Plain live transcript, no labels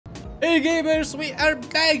Hey gamers, we are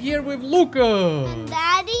back here with Lukas and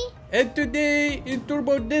Daddy. And today in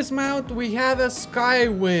Turbo Dismount we have a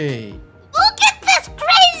Skyway. Look at this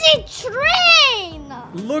crazy train!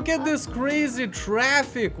 Look at this crazy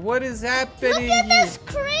traffic. What is happening Look at here? this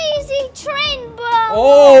crazy train, bro!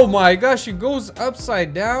 Oh my gosh, it goes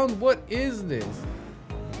upside down. What is this?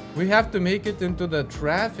 We have to make it into the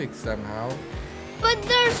traffic somehow. But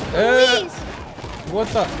there's police. What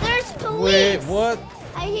the? There's police. Wait, what?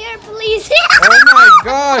 I hear police. Oh my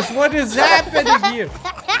gosh, what is happening here?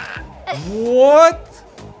 What?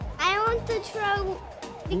 I want to try.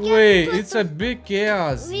 Wait, it's a big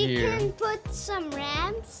chaos here. We can put some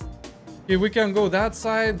ramps. Okay, we can go that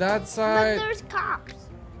side, that But side. there's cops.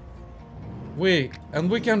 Wait, and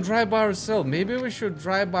we can drive by ourselves. Maybe we should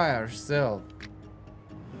drive by ourselves.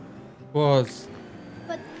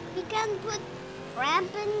 But we can put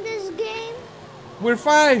ramp in this game. we're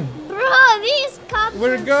fine. Bro, these cops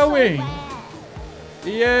We're are going. so bad.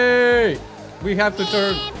 Yay! We have to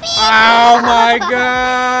turn. Oh my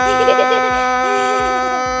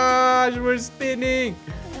gosh! We're spinning.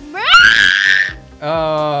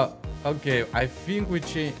 Okay. I think we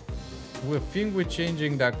change. We think we're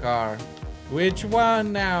changing the car. Which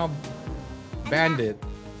one now? Bandit.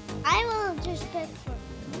 I will just pick for.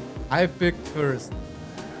 I picked first.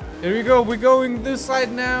 Here we go. We're going this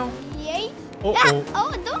side now. Yay! Uh-oh.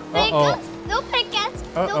 Oh, don't pick us! Don't pick us!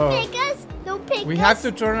 Don't pick us! Don't pick us! We have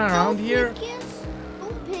to turn around here.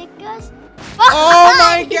 Don't pick us! Oh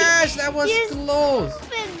my gosh, that was close.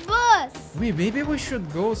 Stupid bus! Wait, maybe we should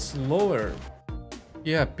go slower.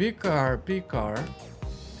 Yeah, pick car, pick car.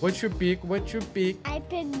 What you pick? What you pick? I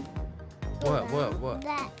picked. What?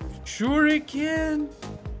 That. Shuriken?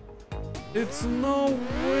 It's no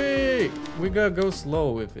way. We gotta go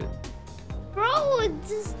slow with it. Bro, it's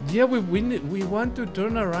just. Yeah, we want to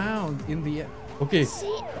turn around in the. Okay.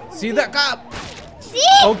 See that cop? See?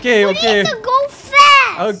 Okay. We need to go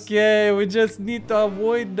fast. Okay, we just need to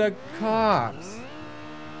avoid the cops.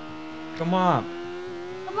 Come on.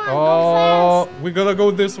 Come on, go fast. We gotta go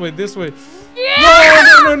this way.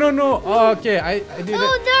 Yeah! No. Okay, I did it.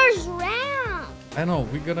 Oh, there's ramp. I know,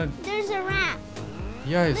 we gotta. There's a ramp.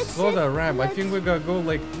 Yeah, I saw the ramp. I think we gotta go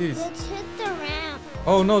like this. Let's hit the ramp.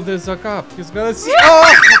 Oh no, there's a cop. He's gonna see.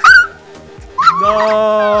 Oh!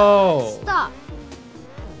 No! Stop.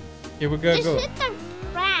 Okay, we gotta go. Just hit the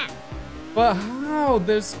ramp. But how?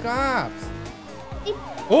 There's cops. It-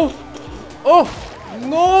 Oh!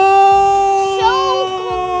 No!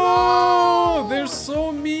 So They're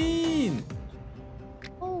so mean.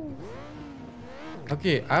 Oh.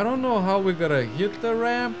 Okay, I don't know how we're gonna hit the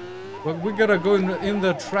ramp, but we gotta go in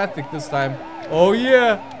the traffic this time. Oh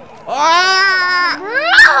yeah! Ah!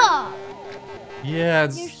 Bro! Yeah,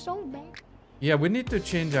 You're so bad. yeah, we need to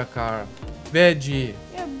change our car. Veggie.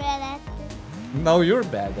 You're bad at this. No, you're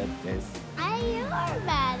bad at this. You're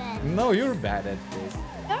bad at No, you're bad at this.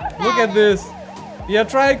 You're bad Look at this. Yeah,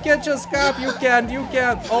 try and catch us, cop. You can't.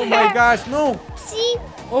 Oh my gosh, no. See?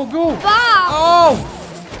 Oh, go. Bob. Oh!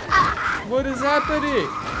 What is happening?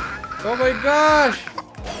 Oh my gosh!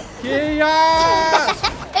 Chaos!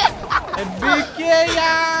 A big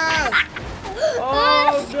chaos!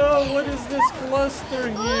 Oh no, what is this cluster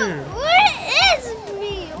here? Where is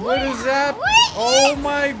me? What is that? Where Oh is-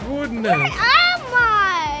 my Where goodness! am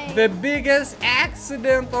I? The biggest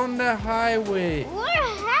accident on the highway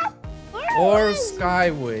Where or was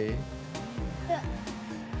Skyway.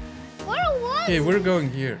 Where was Okay, we're going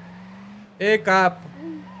here. Hey, cop.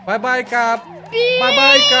 Bye-bye, cop.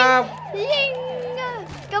 Bye-bye, cop.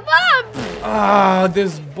 Come on! Ah,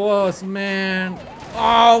 this bus, man.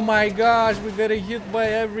 Oh my gosh, we got hit by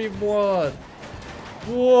everyone.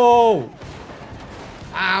 Whoa.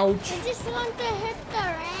 Ouch. I just want to hit the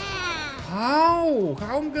ramp. How?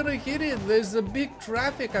 How I'm gonna hit it? There's a big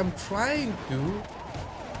traffic. I'm trying to.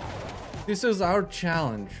 This is our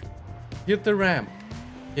challenge. Hit the ramp.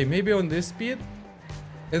 Okay, maybe on this speed.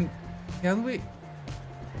 And can we?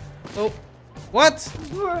 Oh, what?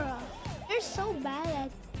 Bruh, you're so bad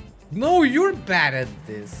at. No, you're bad at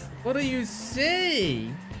this. What do you say?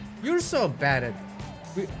 You're so bad at.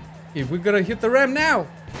 Okay, we're gonna hit the ramp now.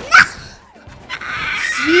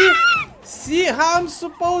 See how I'm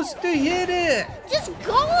supposed to hit it? Just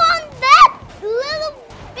go on that little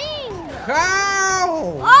thing.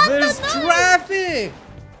 How? On There's the nose. traffic.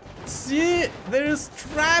 See, there's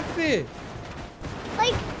traffic.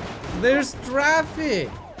 Like, There's traffic.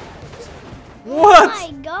 oh What?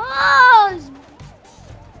 my gosh.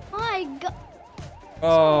 My god.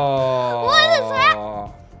 Oh. What is that?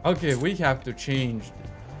 Okay, we have to change it.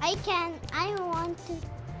 I want to.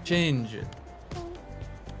 Change it.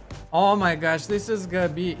 Oh my gosh, this is gonna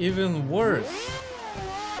be even worse.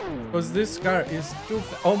 Because this car is too...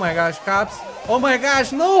 Oh my gosh, cops. Oh my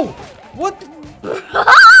gosh, no! What? Crazy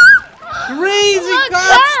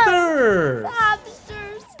copsters!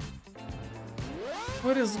 Copsters.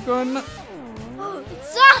 What is going on?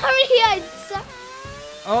 Sorry,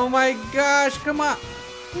 Oh my gosh, come on.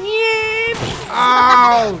 Yep.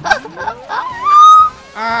 Ouch!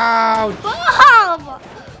 Ouch! Bob!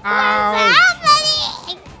 Ouch! What's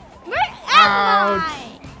happening? Where am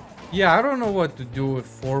I? Yeah, I don't know what to do with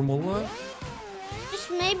Formula.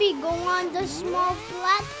 Just maybe go on the small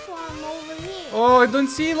platform over here. Oh, I don't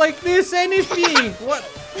see like this anything. What?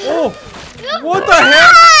 Oh, what the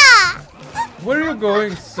heck? Where are you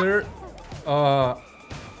going, sir? Oh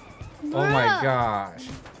my gosh.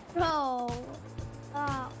 Bro.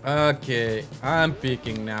 Okay, I'm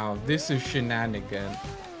picking now. This is shenanigan.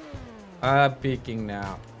 I'm picking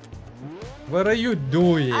now. What are you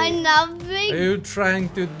doing? Nothing. What are you trying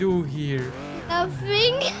to do here?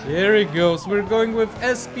 Nothing. Here he goes. We're going with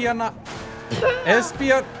espionage.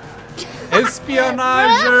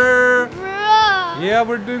 Espionager. Bro. Yeah,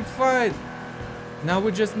 we're doing fine. Now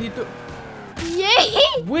we just need to...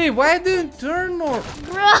 Yay. Wait, why didn't turn or...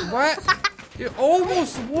 Bro. What? It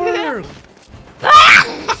almost worked.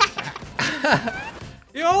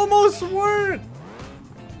 It almost worked.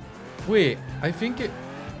 Wait, I think it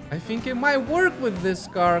might work with this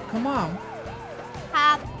car. Come on.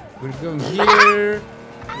 We're going here.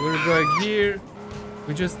 We're going here.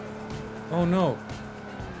 We just... Oh no.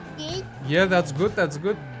 Yeah, that's good. That's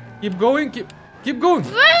good. Keep going. Keep going.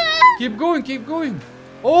 Keep going. Keep going.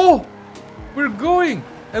 Oh, we're going,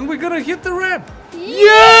 and we're gonna hit the ramp.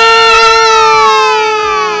 Yes!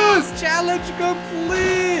 Challenge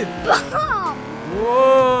complete.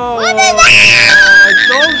 Whoa! What is that? I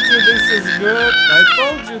told you this is good. I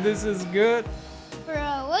told you this is good.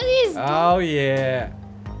 Bro, what is Oh yeah.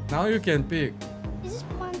 Now you can pick I just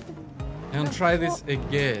want to... and try this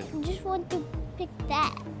again. I just want to pick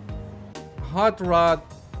that. Hot rod.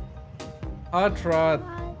 Hot rod.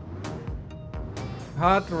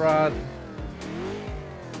 Hot rod.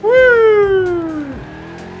 Woo!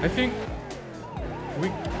 I think we...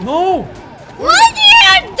 No! What are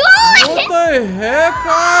you doing? What the heck,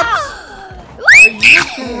 cops? Are you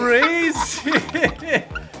crazy?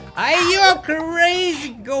 Are you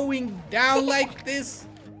crazy going down like this?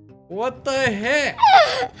 What the heck?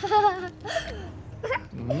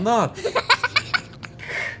 Nuts.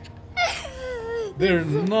 They're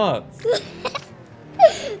nuts.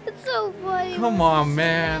 It's so funny. Come on,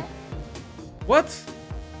 man. What?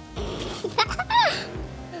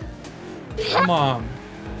 Come on.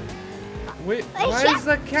 Wait, why is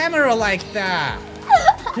the camera like that?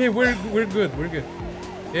 Okay, we're good. We're good.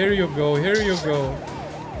 Here you go. Here you go.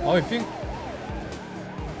 Oh, I think.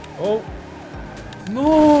 Oh.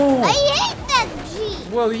 No. I hate that Jeep.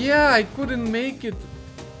 Well, yeah, I couldn't make it.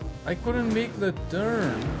 I couldn't make the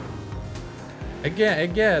turn.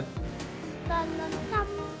 Again.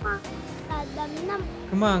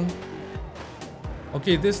 Come on.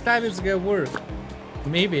 Okay, this time it's gonna work.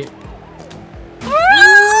 Maybe.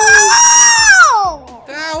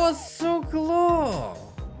 That was so close.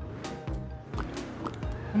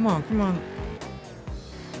 Come on, come on.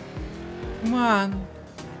 Come on.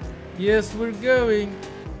 Yes, we're going.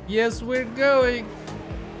 Yes, we're going.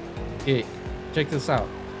 Okay, check this out.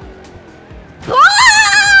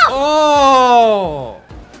 Oh!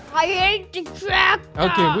 I hate the tractor.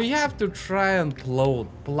 Okay, we have to try and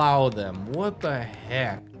plow them. What the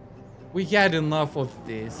heck? We had enough of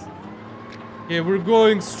this. Okay, we're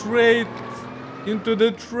going straight into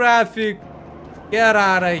the traffic. Get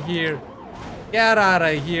out of here. Get out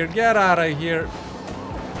of here. Get out of here.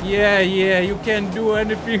 Yeah, you can't do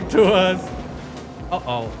anything to us.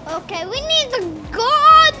 Uh-oh. Okay, we need to go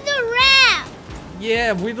on the ramp.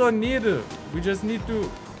 Yeah, we don't need to. We just need to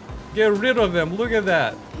get rid of them. Look at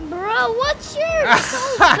that. Bro, what's your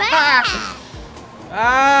so bad?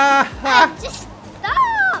 Just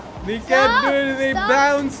stop. They can't do it. They're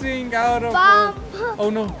bouncing out of Bump. Oh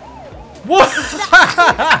no. What?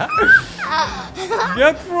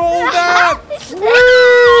 Get rolled up.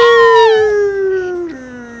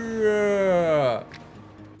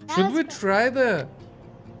 Should we try the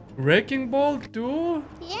wrecking ball too?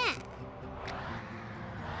 Yeah.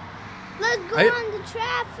 Let's go on the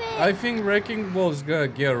traffic. I think wrecking ball's gonna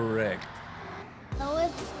get wrecked. No,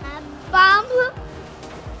 it's not. Bomb.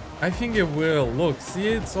 I think it will. Look, see,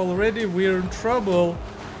 it's already, we're in trouble.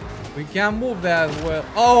 We can't move that well.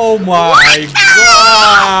 Oh my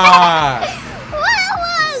god! What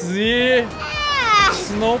was See? that?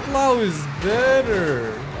 Snowplow is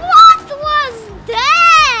better. What was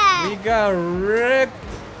that? We got wrecked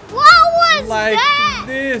What was like that?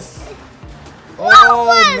 this. What Oh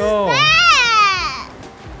was no. that?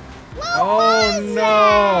 What Oh was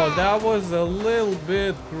no, that was a little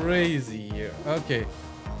bit crazy here. Okay.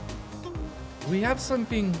 We have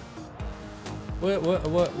something.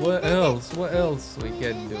 What else? What else we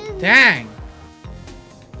can do? Dang!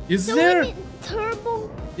 Is Do there? we need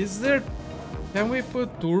turbo? Is there? Can we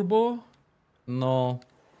put turbo? No.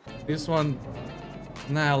 This one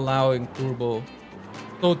not allowing turbo.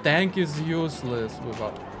 So tank is useless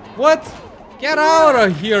without. What? Get out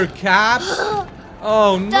of here, Caps!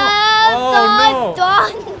 Oh no! Oh no!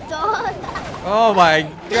 Don't. Oh my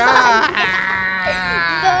god!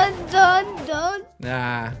 Don't.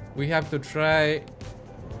 Nah, we have to try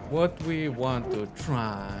what we want to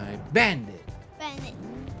try. Bandit. Bandit.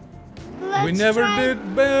 We Let's never try,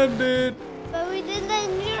 did bandit. but we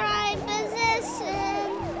didn't try possession.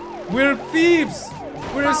 We're thieves.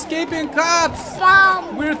 We're escaping cops.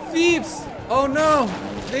 Bomb. We're thieves. Oh no,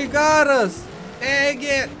 they got us. Dang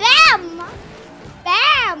it. Bam.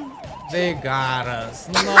 Bam. They got us.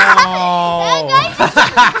 No. They're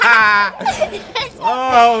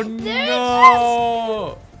Oh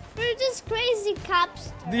no. We're just crazy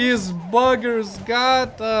cops. These buggers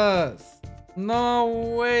got us. No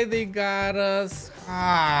way they got us.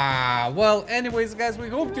 Well, anyways, guys, we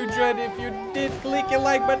hope you enjoyed. If you did, click a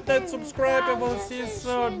like button, subscribe, and we'll see you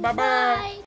soon. Bye-bye.